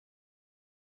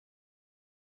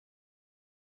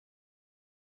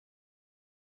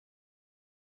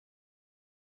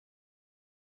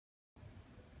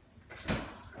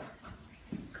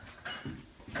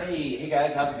Hey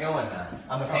guys, how's it going?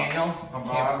 I'm Nathaniel, I'm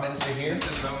campus Bob. minister here.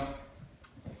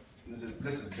 This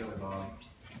is Billy Bob.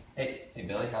 Hey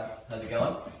Billy, how's it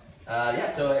going?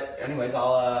 Anyways,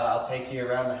 I'll take you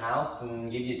around the house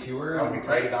and give you a tour and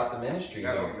tell you about the ministry.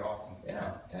 That would be awesome.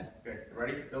 Yeah. Okay. Okay,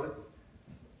 ready, Billy?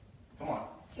 Come on.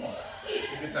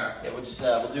 Good time. Yeah,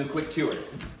 we'll do a quick tour.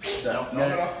 So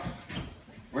No.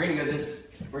 we're gonna go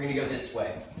this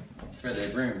way for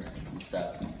the rooms and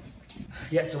stuff.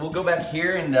 Yeah, so we'll go back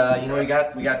here and we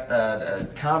got a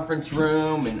conference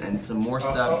room and some more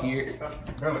stuff here.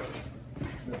 Billy. Come on.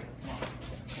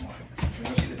 We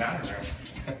go see the dining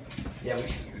room. Yeah,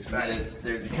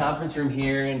 there's a conference room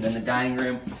here and then the dining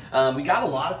room. We got a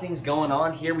lot of things going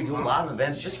on here. We do a lot of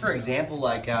events. Just for example,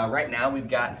 like right now we've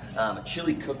got a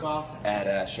chili cook-off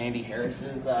at Shandy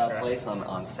Harris's place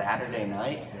on Saturday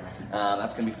night.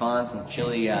 That's gonna be fun. Some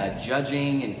chili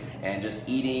judging and just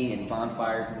eating and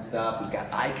bonfires and stuff. We've got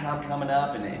ICOM coming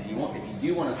up, and if you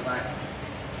do want to sign up,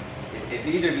 if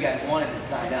either of you guys wanted to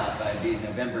sign up, it'd be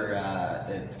November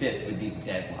the 5th would be the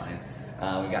deadline.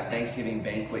 We've got Thanksgiving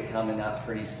banquet coming up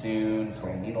pretty soon, so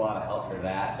we're gonna need a lot of help for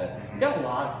that. But we've got a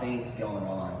lot of things going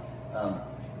on.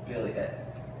 Billy,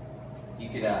 you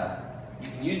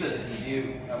can use those if you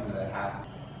do come to the house.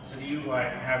 So do you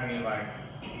have any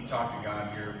you talk to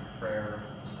God, your prayer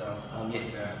stuff?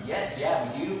 Yes,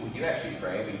 yeah, we do actually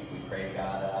pray. We pray to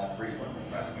God frequently.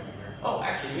 That's good to hear. Oh,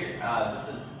 actually here, this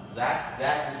is Zach.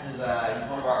 Zach, this is he's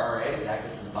one of our RAs. Zach,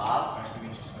 this is Bob. Nice to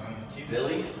meet you, son.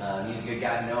 Billy, he's a good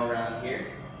guy to know around here.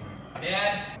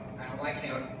 Dad, I don't like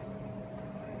him.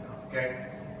 Okay.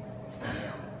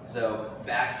 So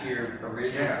back to your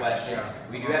original question,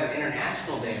 we do have an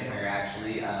international day of prayer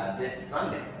actually this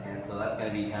Sunday, and so that's going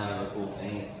to be kind of a cool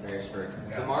thing. It's prayers for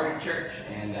the Martin Church,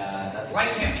 and that's Like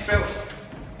him, Billy.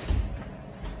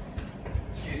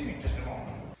 Excuse me, just a moment.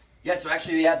 Yeah, so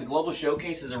actually, the Global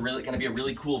Showcase is going to be a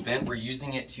really cool event. We're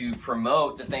using it to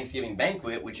promote the Thanksgiving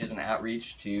banquet, which is an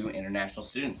outreach to international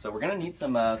students. So we're going to need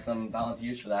some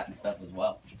volunteers for that and stuff as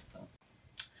well. So.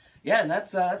 Yeah, and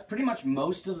that's pretty much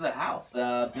most of the house.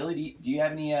 Billy, do you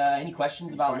have any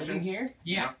questions about living here?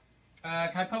 Yeah.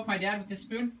 Can I poke my dad with this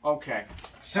spoon? Okay.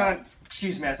 Son,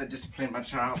 excuse me as I discipline my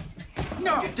child.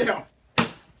 No! Get down!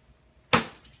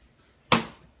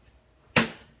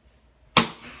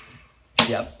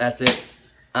 Yep, that's it.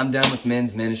 I'm done with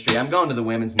men's ministry. I'm going to the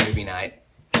women's movie night.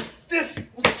 This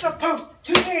was supposed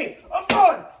to be a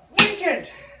fun weekend!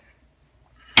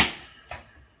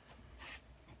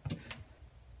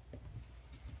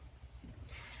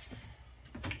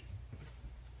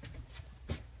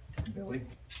 Billy?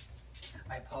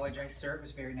 I apologize, sir. It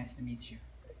was very nice to meet you.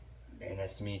 Very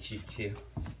nice to meet you, too.